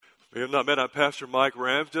We have not met. I'm Pastor Mike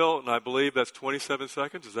Ramsdell, and I believe that's 27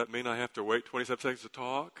 seconds. Does that mean I have to wait 27 seconds to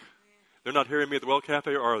talk? They're not hearing me at the Well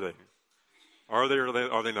Cafe, or are they? Are they, or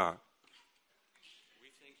are they not? We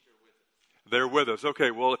think you're with us. They're with us.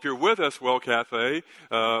 Okay, well, if you're with us, Well Cafe,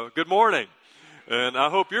 good morning. And I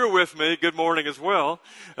hope you're with me. Good morning as well.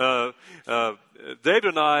 David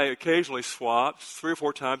and I occasionally swap 3 or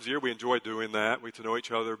 4 times a year. We enjoy doing that. We get to know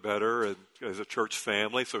each other better and, as a church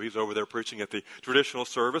family. So he's over there preaching at the traditional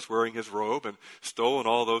service, wearing his robe and stole and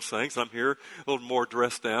all those things. I'm here a little more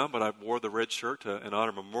dressed down, but I wore the red shirt in honor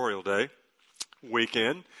of Memorial Day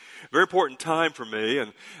weekend. Very important time for me.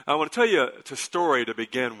 And I want to tell you a story to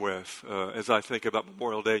begin with as I think about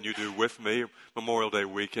Memorial Day, and you do with me, Memorial Day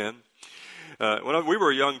weekend. When we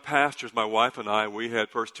were young pastors, my wife and I, we had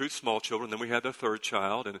first 2 small children, then we had the 3rd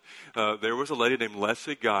child, and there was a lady named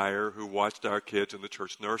Leslie Geyer who watched our kids in the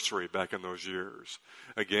church nursery back in those years.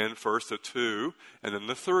 Again, first the 2, and then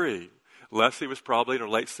the 3. Leslie was probably in her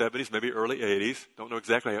late 70s, maybe early 80s. Don't know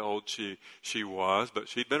exactly how old she was, but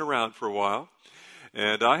she'd been around for a while.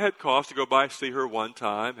 And I had cause to go by see her one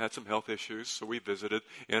time, had some health issues, so we visited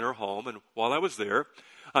in her home. And while I was there,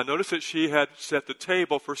 I noticed that she had set the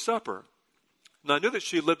table for supper. And I knew that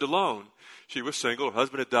she lived alone. She was single. Her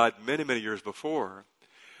husband had died many, many years before.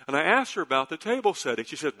 And I asked her about the table setting.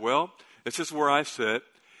 She said, well, this is where I sit,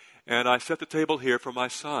 and I set the table here for my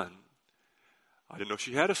son. I didn't know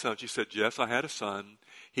she had a son. She said, yes, I had a son.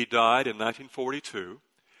 He died in 1942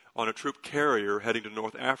 on a troop carrier heading to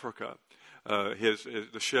North Africa. The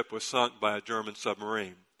ship was sunk by a German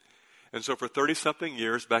submarine. And so for 30-something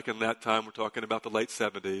years, back in that time, we're talking about the late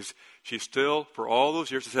 70s, she still, for all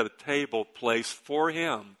those years, has had a table placed for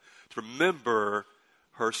him to remember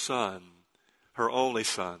her son, her only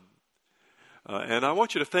son. And I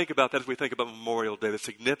want you to think about that as we think about Memorial Day, the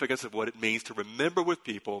significance of what it means to remember with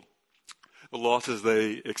people the losses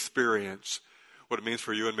they experience, what it means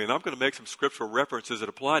for you and me. And I'm going to make some scriptural references that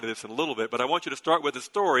apply to this in a little bit, but I want you to start with a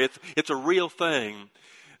story. It's a real thing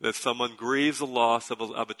that someone grieves the loss of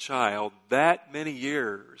a child that many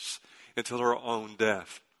years until her own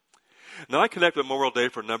death. Now, I connect with Memorial Day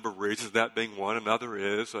for a number of reasons, that being one. Another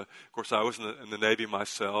is, of course, I was in the Navy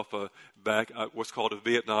myself, what's called a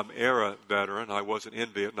Vietnam-era veteran. I wasn't in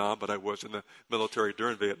Vietnam, but I was in the military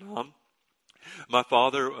during Vietnam. My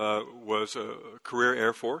father was a career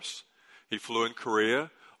Air Force. He flew in Korea,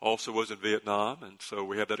 also was in Vietnam, and so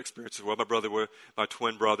we have that experience as well. My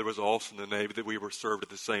twin brother was also in the Navy, that we were served at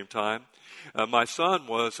the same time. My son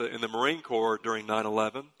was in the Marine Corps during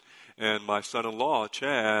 9/11, and my son-in-law,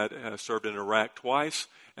 Chad, served in Iraq twice,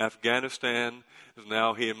 Afghanistan.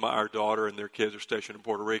 Now he and our daughter and their kids are stationed in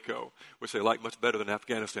Puerto Rico, which they like much better than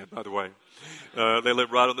Afghanistan, by the way. They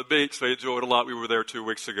live right on the beach. They enjoy it a lot. We were there 2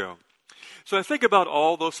 weeks ago. So I think about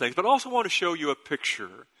all those things, but I also want to show you a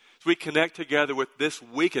picture as we connect together with this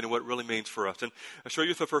weekend and what it really means for us. And I'll show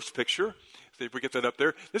you the first picture. See if we get that up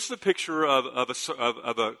there. This is a picture of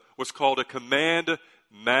what's called a Command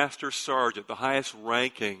Master Sergeant, the highest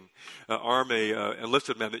ranking Army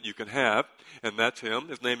enlisted man that you can have, and that's him.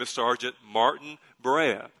 His name is Sergeant Martin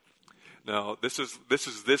Brea. Now, this is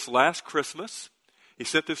this last Christmas. He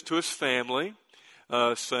sent this to his family,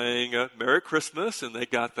 saying Merry Christmas, and they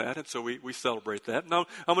got that, and so we celebrate that. Now,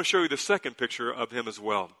 I'm going to show you the second picture of him as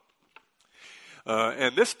well.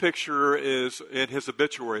 And this picture is in his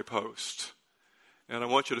obituary post. And I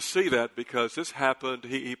want you to see that because this happened,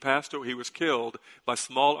 he passed away, he was killed by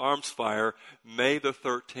small arms fire May the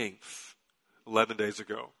 13th, 11 days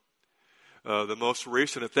ago. The most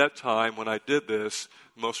recent, at that time when I did this,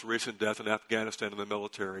 most recent death in Afghanistan in the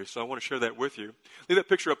military. So I want to share that with you. Leave that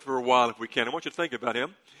picture up for a while if we can. I want you to think about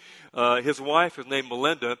him. His wife is named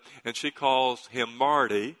Melinda, and she calls him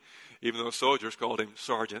Marty, even though soldiers called him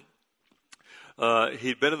Sergeant.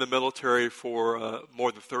 He'd been in the military for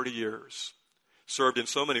more than 30 years. Served in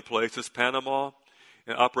so many places: Panama,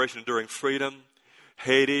 Operation Enduring Freedom,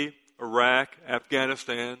 Haiti, Iraq,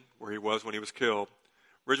 Afghanistan, where he was when he was killed.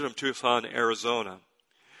 Originally from Tucson, Arizona.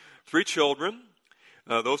 3 children.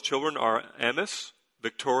 Those children are Amos,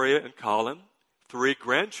 Victoria, and Colin. 3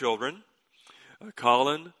 grandchildren,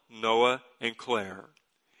 Colin, Noah, and Claire.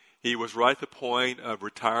 He was right at the point of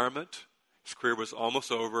retirement. His career was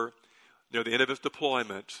almost over, near the end of his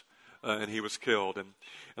deployment, and he was killed. And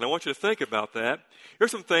I want you to think about that. Here's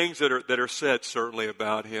some things that are said certainly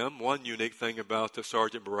about him. One unique thing about the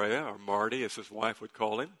Sergeant Brea, or Marty, as his wife would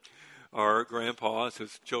call him, or Grandpa, as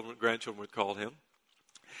his grandchildren would call him,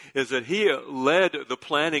 is that he led the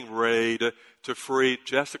planning raid to free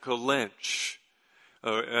Jessica Lynch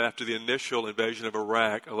after the initial invasion of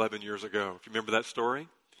Iraq 11 years ago. If you remember that story?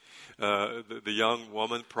 the young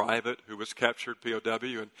woman, private, who was captured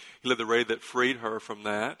POW, and he lived the raid that freed her from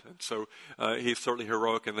that. And so he's certainly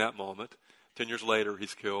heroic in that moment. 10 years later,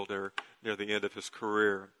 he's killed there near the end of his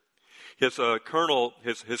career. His colonel,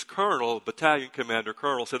 battalion commander,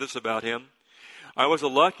 colonel, said this about him: "I was the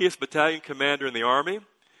luckiest battalion commander in the Army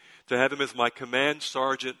to have him as my command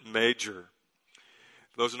sergeant major."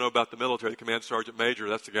 For those who know about the military, the command sergeant major,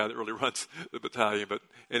 that's the guy that really runs the battalion. But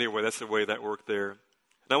anyway, that's the way that worked there.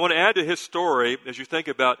 Now, I want to add to his story, as you think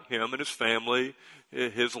about him and his family,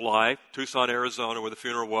 his life, Tucson, Arizona, where the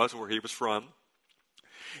funeral was and where he was from.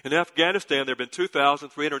 In Afghanistan, there have been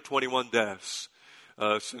 2,321 deaths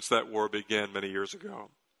since that war began many years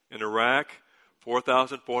ago. In Iraq,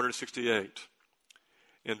 4,468.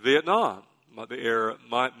 In Vietnam, my era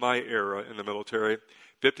in the military,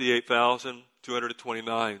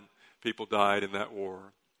 58,229 people died in that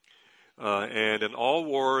war. And in all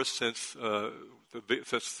wars since the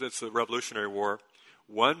Revolutionary War,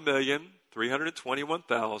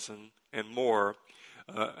 1,321,000 and more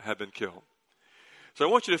have been killed. So I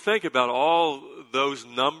want you to think about all those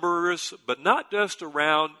numbers, but not just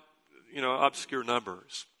around, obscure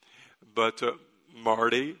numbers, but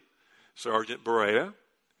Marty, Sergeant Berea,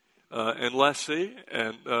 and Leslie,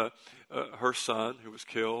 and her son, who was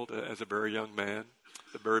killed as a very young man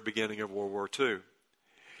at the very beginning of World War II.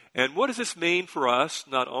 And what does this mean for us,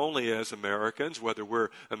 not only as Americans, whether we're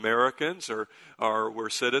Americans or we're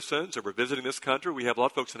citizens or we're visiting this country? We have a lot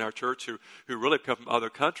of folks in our church who really come from other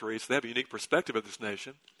countries. They have a unique perspective of this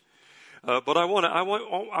nation. But I want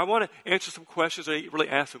to answer some questions, and really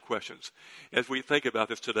ask some questions as we think about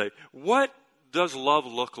this today. What does love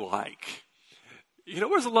look like? What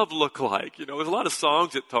does love look like? There's a lot of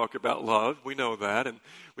songs that talk about love. We know that. And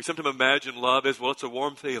we sometimes imagine love as, well, it's a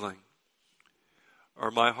warm feeling. Or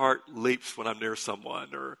my heart leaps when I'm near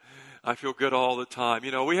someone. Or I feel good all the time.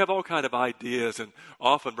 We have all kind of ideas, and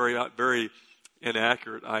often very, very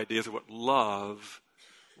inaccurate ideas of what love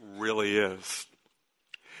really is.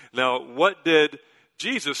 Now, what did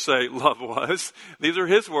Jesus say love was? These are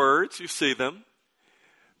his words. You see them.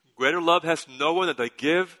 Greater love has no one than they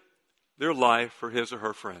give their life for his or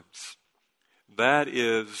her friends. That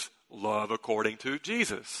is love according to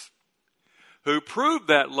Jesus, who proved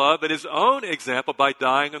that love in his own example by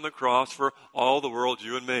dying on the cross for all the world,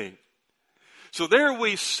 you and me. So there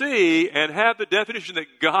we see and have the definition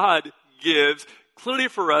that God gives clearly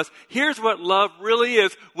for us. Here's what love really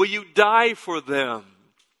is. Will you die for them?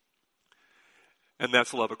 And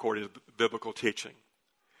that's love according to biblical teaching.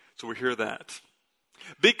 So we hear that.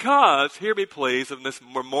 Because, hear me please, in this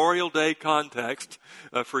Memorial Day context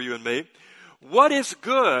for you and me, what is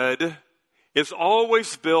good is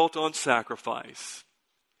always built on sacrifice.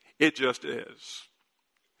 It just is.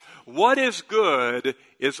 What is good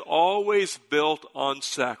is always built on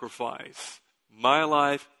sacrifice. My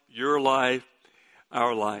life, your life,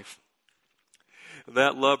 our life.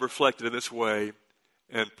 That love reflected in this way,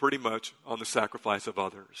 and pretty much on the sacrifice of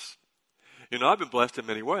others. I've been blessed in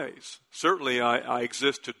many ways. Certainly I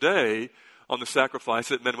exist today on the sacrifice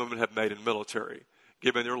that men and women have made in the military,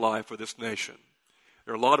 giving their life for this nation.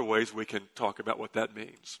 There are a lot of ways we can talk about what that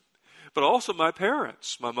means. But also my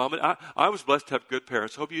parents, my mom, and I was blessed to have good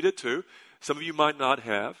parents. I hope you did too. Some of you might not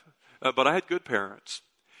have, but I had good parents.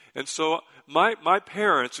 And so my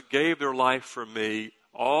parents gave their life for me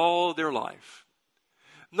all their life.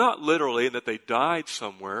 Not literally in that they died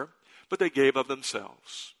somewhere, but they gave of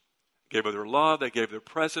themselves. Gave of their love, they gave their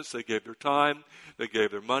presence, they gave their time, they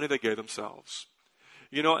gave their money, they gave themselves.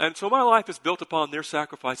 And so my life is built upon their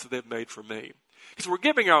sacrifice that they've made for me. Because we're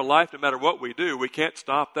giving our life no matter what we do. We can't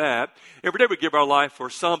stop that. Every day we give our life for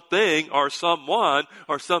something or someone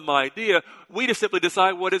or some idea. We just simply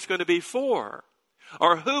decide what it's going to be for,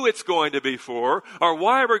 or who it's going to be for, or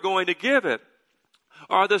why we're going to give it,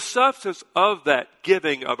 or the substance of that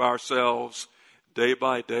giving of ourselves day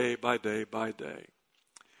by day by day by day.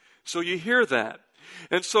 So you hear that.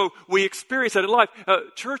 And so we experience that in life.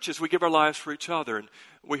 Churches, we give our lives for each other. And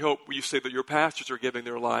we hope you see that your pastors are giving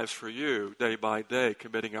their lives for you day by day,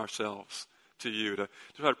 committing ourselves to you to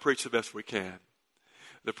try to preach the best we can,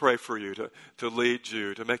 to pray for you, to lead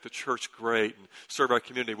you, to make the church great and serve our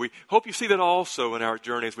community. We hope you see that also in our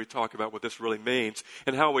journey as we talk about what this really means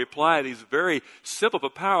and how we apply these very simple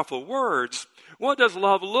but powerful words. What does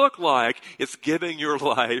love look like? It's giving your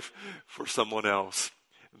life for someone else.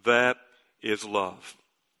 That is love.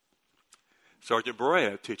 Sergeant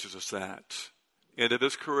Berea teaches us that. End of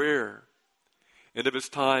his career, end of his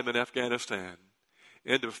time in Afghanistan,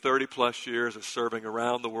 end of 30 plus years of serving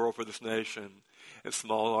around the world for this nation, and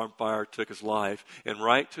small arm fire took his life. And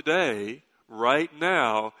right right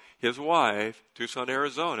now, his wife, Tucson,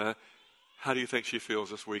 Arizona, how do you think she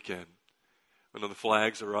feels this weekend? When the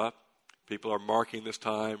flags are up, people are marking this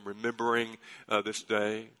time, remembering this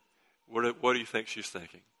day. What do you think she's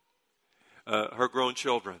thinking? Her grown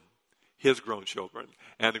children, his grown children,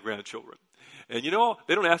 and the grandchildren. And they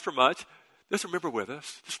don't ask for much. Just remember with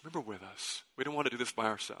us. Just remember with us. We don't want to do this by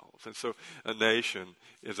ourselves. And so a nation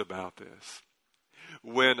is about this.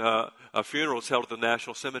 When a funeral is held at the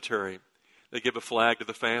National Cemetery, they give a flag to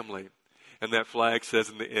the family. And that flag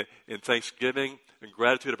says, in thanksgiving and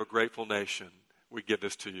gratitude of a grateful nation, we give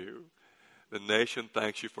this to you. The nation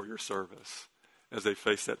thanks you for your service as they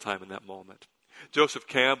face that time in that moment. Joseph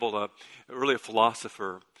Campbell, really a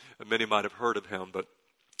philosopher, many might have heard of him, but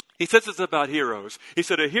he says this about heroes. He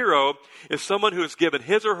said, a hero is someone who has given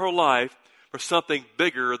his or her life for something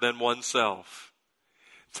bigger than oneself.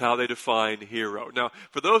 It's how they define hero. Now,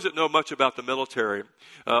 for those that know much about the military,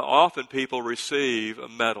 often people receive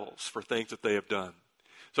medals for things that they have done.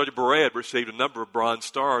 Sergeant Barea had received a number of Bronze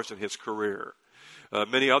Stars in his career,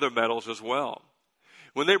 many other medals as well.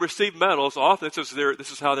 When they receive medals, often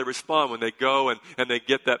this is how they respond when they go and they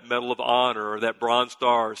get that Medal of Honor or that Bronze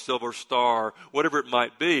Star or Silver Star, whatever it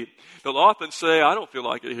might be. They'll often say, I don't feel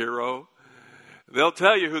like a hero. They'll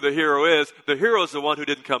tell you who the hero is. The hero is the one who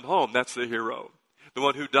didn't come home. That's the hero. The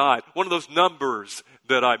one who died. One of those numbers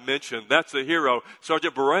that I mentioned, that's the hero.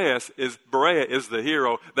 Sergeant Barea is the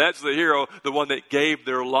hero. That's the hero, the one that gave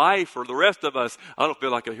their life for the rest of us. I don't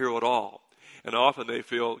feel like a hero at all. And often they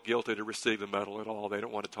feel guilty to receive the medal at all. They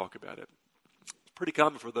don't want to talk about it. It's pretty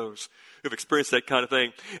common for those who've experienced that kind of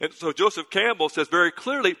thing. And so Joseph Campbell says very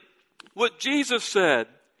clearly what Jesus said.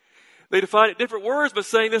 They define it different words, but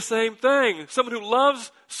saying the same thing. Someone who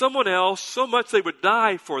loves someone else so much they would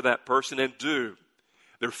die for that person and do.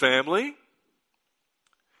 Their family,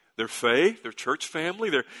 their faith, their church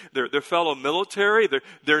family, their fellow military,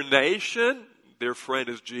 their nation. Their friend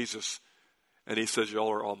is Jesus. And he says,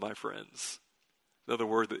 y'all are all my friends. Another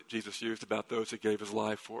word that Jesus used about those he gave his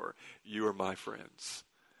life for. You are my friends.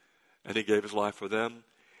 And he gave his life for them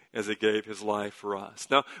as he gave his life for us.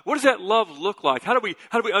 Now, what does that love look like? How do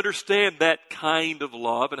we understand that kind of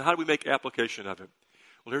love, and how do we make application of it?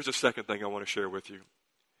 Well, here's the second thing I want to share with you.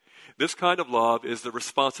 This kind of love is the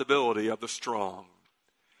responsibility of the strong.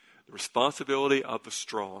 The responsibility of the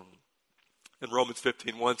strong. And Romans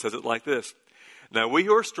 15:1 says it like this. Now we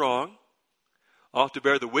who are strong ought to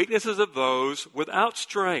bear the weaknesses of those without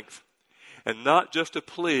strength, and not just to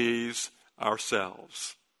please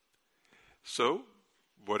ourselves. So,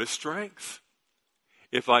 what is strength?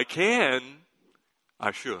 If I can,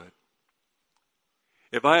 I should.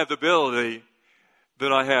 If I have the ability,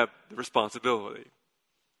 then I have the responsibility.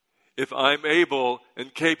 If I'm able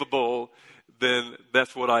and capable, then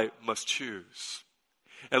that's what I must choose.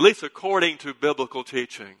 At least according to biblical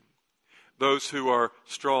teaching, those who are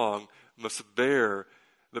strong must bear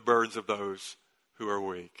the burdens of those who are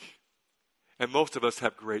weak. And most of us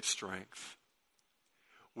have great strength.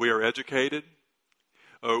 We are educated.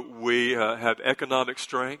 We have economic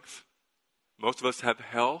strength. Most of us have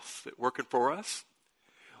health working for us.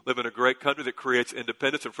 Live in a great country that creates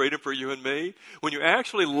independence and freedom for you and me. When you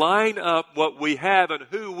actually line up what we have and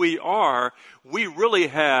who we are, we really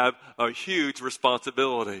have a huge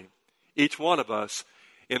responsibility. Each one of us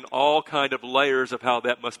in all kind of layers of how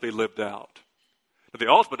that must be lived out. Now, the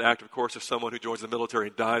ultimate act, of course, is someone who joins the military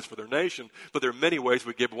and dies for their nation, but there are many ways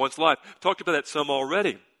we give one's life. Talked about that some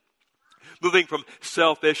already. Moving from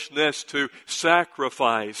selfishness to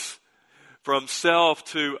sacrifice, from self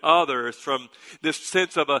to others, from this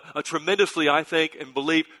sense of a tremendously, I think, and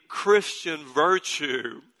believe, Christian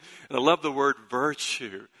virtue. And I love the word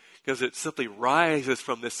virtue, because it simply rises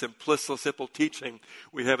from this simple teaching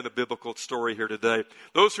we have in the biblical story here today.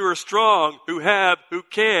 Those who are strong, who have, who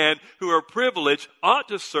can, who are privileged, ought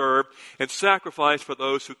to serve and sacrifice for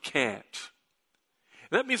those who can't.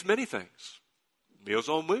 And that means many things. Meals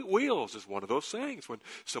on Wheels is one of those things. When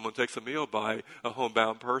someone takes a meal by a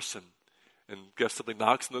homebound person and guest simply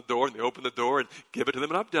knocks on the door and they open the door and give it to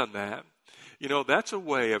them, and I've done that. That's a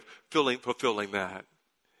way of fulfilling that.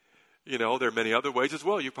 There are many other ways as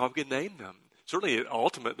well. You probably can name them. Certainly, it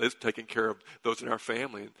ultimately is taking care of those in our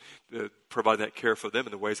family and provide that care for them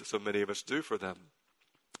in the ways that so many of us do for them.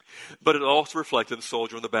 But it also reflects in the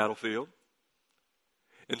soldier on the battlefield.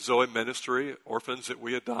 In Zoe Ministry, orphans that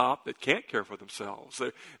we adopt that can't care for themselves.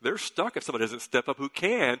 They're stuck if somebody doesn't step up who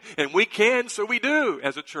can. And we can, so we do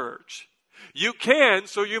as a church. You can,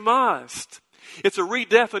 so you must. It's a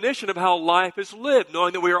redefinition of how life is lived,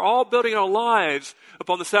 knowing that we are all building our lives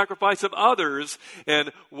upon the sacrifice of others.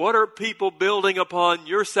 And what are people building upon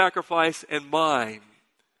your sacrifice and mine?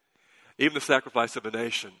 even the sacrifice of a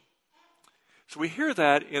nation. So we hear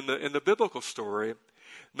that in the biblical story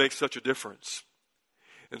makes such a difference.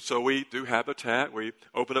 And so we do Habitat. We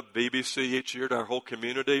open up BBC each year to our whole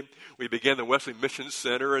community. We began the Wesley Mission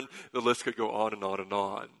Center, and the list could go on and on and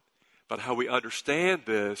on. But how we understand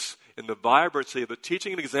this in the vibrancy of the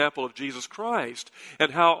teaching and example of Jesus Christ,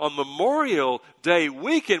 and how on Memorial Day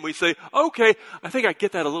weekend we say, okay, I think I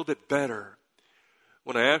get that a little bit better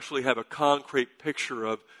when I actually have a concrete picture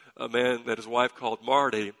of a man that his wife called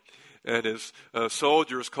Marty, and his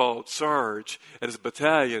soldiers called Sarge, and his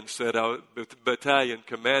battalion said, battalion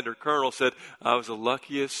commander, colonel said, I was the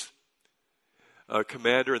luckiest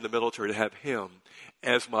commander in the military to have him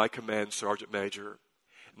as my command sergeant major.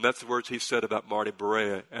 And that's the words he said about Marty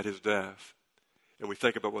Berea at his death. And we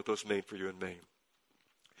think about what those mean for you and me.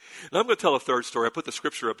 Now I'm going to tell a third story. I put the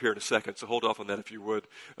scripture up here in a second, so hold off on that if you would,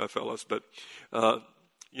 fellas. But, a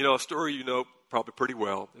story you know probably pretty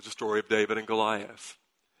well is the story of David and Goliath.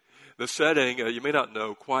 The setting, you may not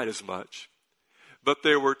know quite as much, but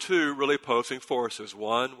there were two really opposing forces.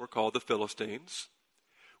 One were called the Philistines,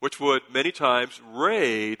 which would many times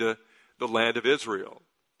raid the land of Israel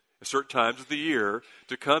at certain times of the year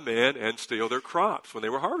to come in and steal their crops when they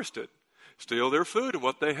were harvested, steal their food and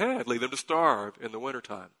what they had, leave them to starve in the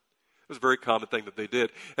wintertime. It was a very common thing that they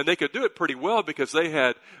did. And they could do it pretty well because they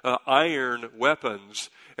had iron weapons,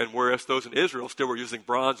 and whereas those in Israel still were using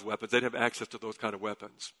bronze weapons, they'd have access to those kind of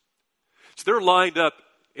weapons. So they're lined up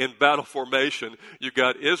in battle formation. You've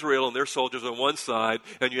got Israel and their soldiers on one side,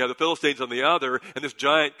 and you have the Philistines on the other, and this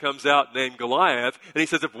giant comes out named Goliath, and he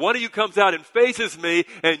says, if one of you comes out and faces me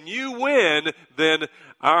and you win, then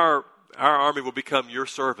our army will become your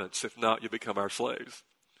servants. If not, you become our slaves.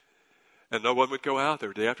 And no one would go out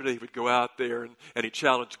there. Day after day, he would go out there, and he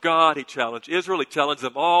challenged God, he challenged Israel, he challenged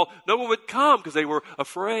them all. No one would come because they were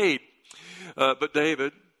afraid. But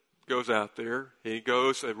David goes out there. He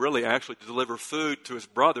goes really actually to deliver food to his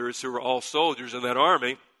brothers who were all soldiers in that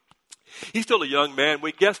army. He's still a young man.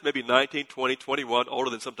 We guess maybe 19, 20, 21, older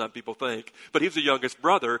than sometimes people think. But he's the youngest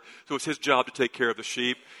brother, so it's his job to take care of the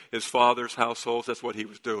sheep, his father's households. That's what he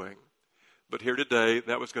was doing. But here today,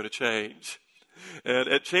 that was going to change. And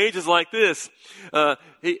it changes like this.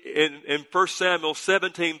 In 1 Samuel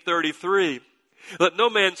 17:33, let no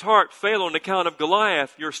man's heart fail on account of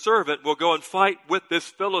Goliath. Your servant will go and fight with this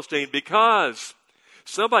Philistine because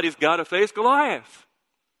somebody's got to face Goliath.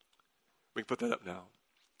 We can put that up now.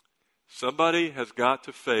 Somebody has got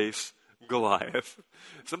to face Goliath.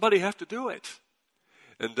 Somebody has to do it.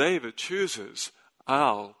 And David chooses,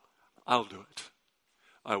 I'll do it.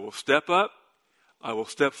 I will step up. I will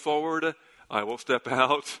step forward. I will step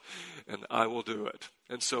out. And I will do it.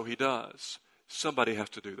 And so he does. Somebody has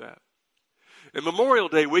to do that. And Memorial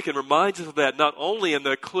Day weekend reminds us of that, not only in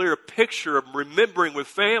the clear picture of remembering with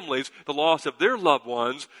families the loss of their loved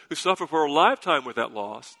ones who suffer for a lifetime with that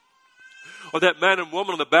loss, or that man and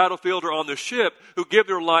woman on the battlefield or on the ship who give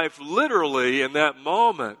their life literally in that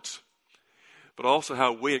moment, but also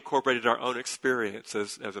how we incorporated our own experience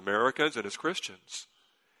as Americans and as Christians,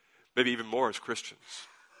 maybe even more as Christians.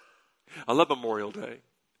 I love Memorial Day.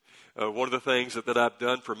 One of the things that I've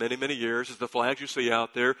done for many, many years is the flags you see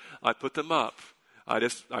out there, I put them up. I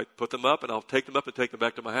put them up, and I'll take them up and take them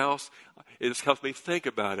back to my house. It just helps me think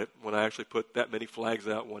about it when I actually put that many flags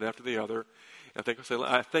out, one after the other. And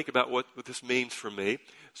I think about what this means for me,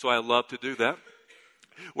 so I love to do that.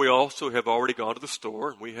 We also have already gone to the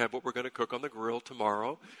store, and we have what we're going to cook on the grill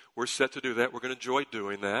tomorrow. We're set to do that. We're going to enjoy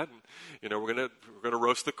doing that. And, we're going to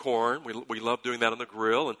roast the corn. We love doing that on the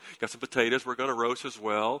grill, and got some potatoes we're going to roast as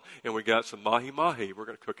well. And we got some mahi-mahi we're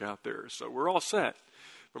going to cook out there. So we're all set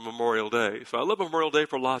for Memorial Day. So I love Memorial Day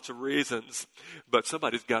for lots of reasons, but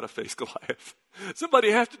somebody's got to face Goliath.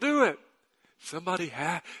 Somebody has to do it. Somebody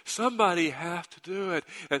has to do it.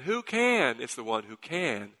 And who can? It's the one who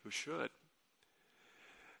can, who should.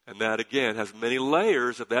 And that, again, has many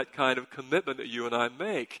layers of that kind of commitment that you and I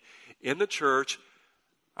make in the church,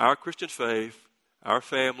 our Christian faith, our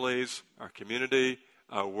families, our community,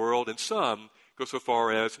 our world, and some go so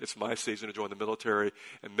far as it's my season to join the military,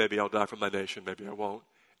 and maybe I'll die for my nation, maybe I won't,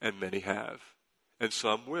 and many have. And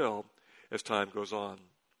some will as time goes on.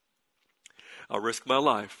 I'll risk my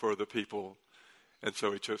life for the people, and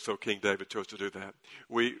so King David chose to do that.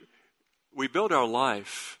 We build our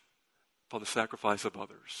life upon the sacrifice of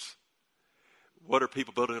others. What are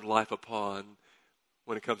people building their life upon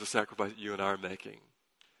when it comes to sacrifice that you and I are making?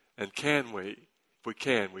 And can we? If we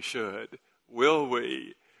can, we should. Will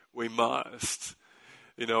we? We must.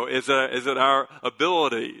 Is it our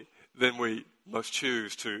ability? Then we must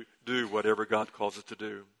choose to do whatever God calls us to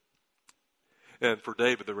do. And for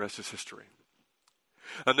David, the rest is history.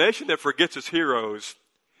 A nation that forgets its heroes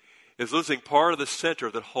is losing part of the center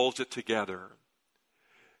that holds it together.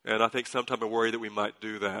 And I think sometimes I worry that we might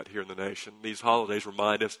do that here in the nation. These holidays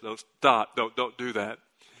remind us, don't stop, don't do that.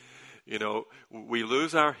 You know, we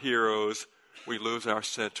lose our heroes, we lose our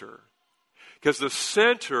center. Because the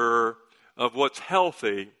center of what's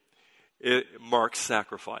healthy, it marks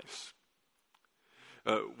sacrifice.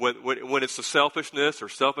 When it's the selfishness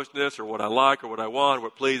or what I like or what I want, or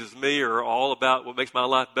what pleases me, or all about what makes my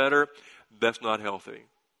life better, that's not healthy.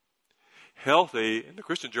 Healthy, in the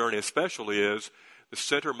Christian journey especially, is the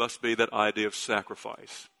center must be that idea of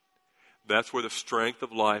sacrifice. That's where the strength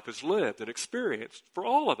of life is lived and experienced for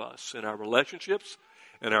all of us in our relationships,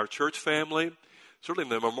 in our church family, certainly in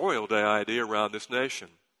the Memorial Day idea around this nation.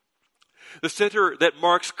 The center that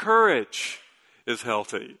marks courage is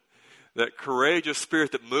healthy. That courageous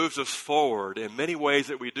spirit that moves us forward in many ways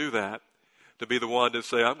that we do that, to be the one to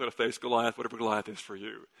say, I'm going to face Goliath, whatever Goliath is for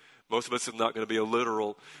you. Most of us is not going to be a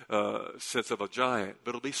literal sense of a giant, but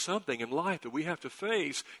it'll be something in life that we have to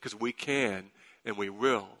face because we can and we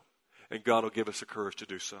will. And God will give us the courage to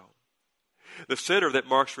do so. The center that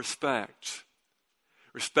marks respect,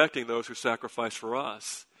 respecting those who sacrifice for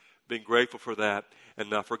us, being grateful for that and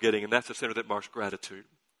not forgetting. And that's the center that marks gratitude.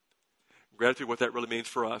 Gratitude, what that really means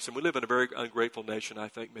for us. And we live in a very ungrateful nation, I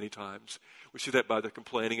think, many times. We see that by the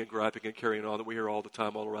complaining and griping and carrying on that we hear all the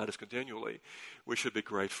time, all around us continually. We should be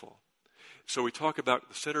grateful. So we talk about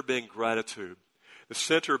the center being gratitude, the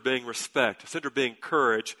center being respect, the center being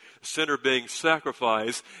courage, the center being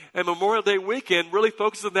sacrifice. And Memorial Day weekend really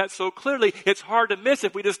focuses on that so clearly, it's hard to miss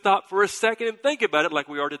if we just stop for a second and think about it like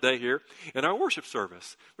we are today here in our worship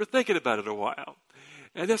service. We're thinking about it a while.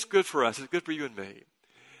 And that's good for us. It's good for you and me.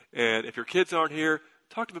 And if your kids aren't here,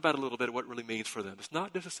 talk to them about a little bit of what it really means for them. It's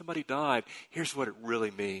not just that somebody died. Here's what it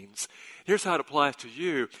really means. Here's how it applies to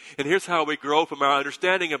you. And here's how we grow from our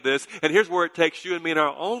understanding of this. And here's where it takes you and me in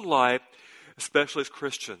our own life, especially as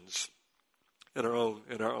Christians, in our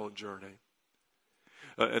own journey.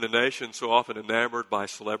 In a nation so often enamored by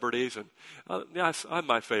celebrities, and I'm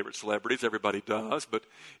my favorite celebrities. Everybody does, but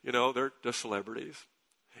they're just celebrities.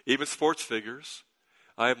 Even sports figures.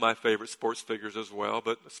 I have my favorite sports figures as well,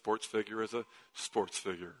 but a sports figure is a sports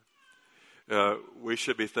figure. We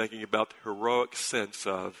should be thinking about the heroic sense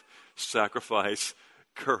of sacrifice,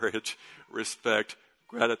 courage, respect,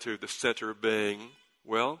 gratitude, the center being,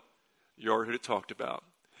 well, you already talked about.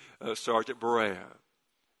 Sergeant Berea,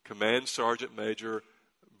 Command Sergeant Major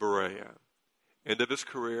Berea. End of his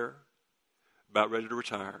career, about ready to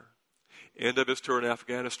retire. End of his tour in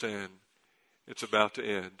Afghanistan, it's about to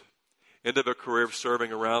end. End of a career of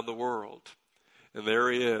serving around the world. And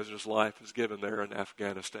there he is, his life is given there in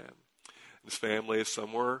Afghanistan. His family is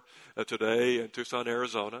somewhere today in Tucson,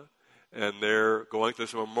 Arizona, and they're going through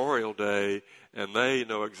this Memorial Day, and they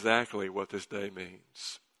know exactly what this day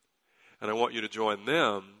means. And I want you to join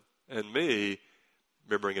them and me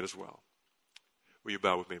remembering it as well. Will you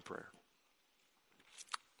bow with me in prayer?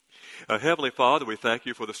 Heavenly Father, we thank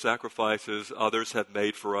you for the sacrifices others have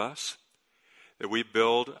made for us, that we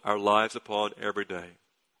build our lives upon every day.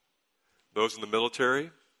 Those in the military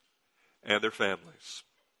and their families.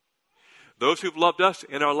 Those who've loved us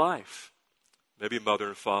in our life. Maybe mother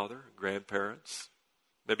and father, grandparents.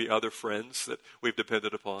 Maybe other friends that we've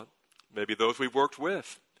depended upon. Maybe those we've worked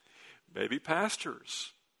with. Maybe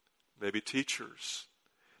pastors. Maybe teachers.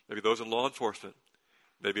 Maybe those in law enforcement.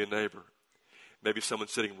 Maybe a neighbor. Maybe someone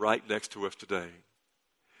sitting right next to us today.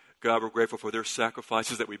 God, we're grateful for their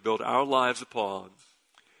sacrifices that we build our lives upon,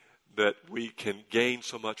 that we can gain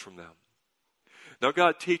so much from them. Now,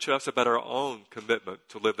 God, teach us about our own commitment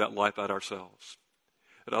to live that life out ourselves.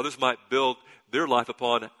 And others might build their life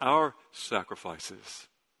upon our sacrifices,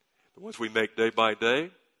 the ones we make day by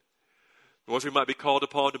day, the ones we might be called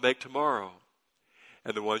upon to make tomorrow,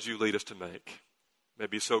 and the ones you lead us to make. May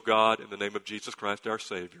it be so, God, in the name of Jesus Christ, our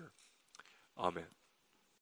Savior. Amen.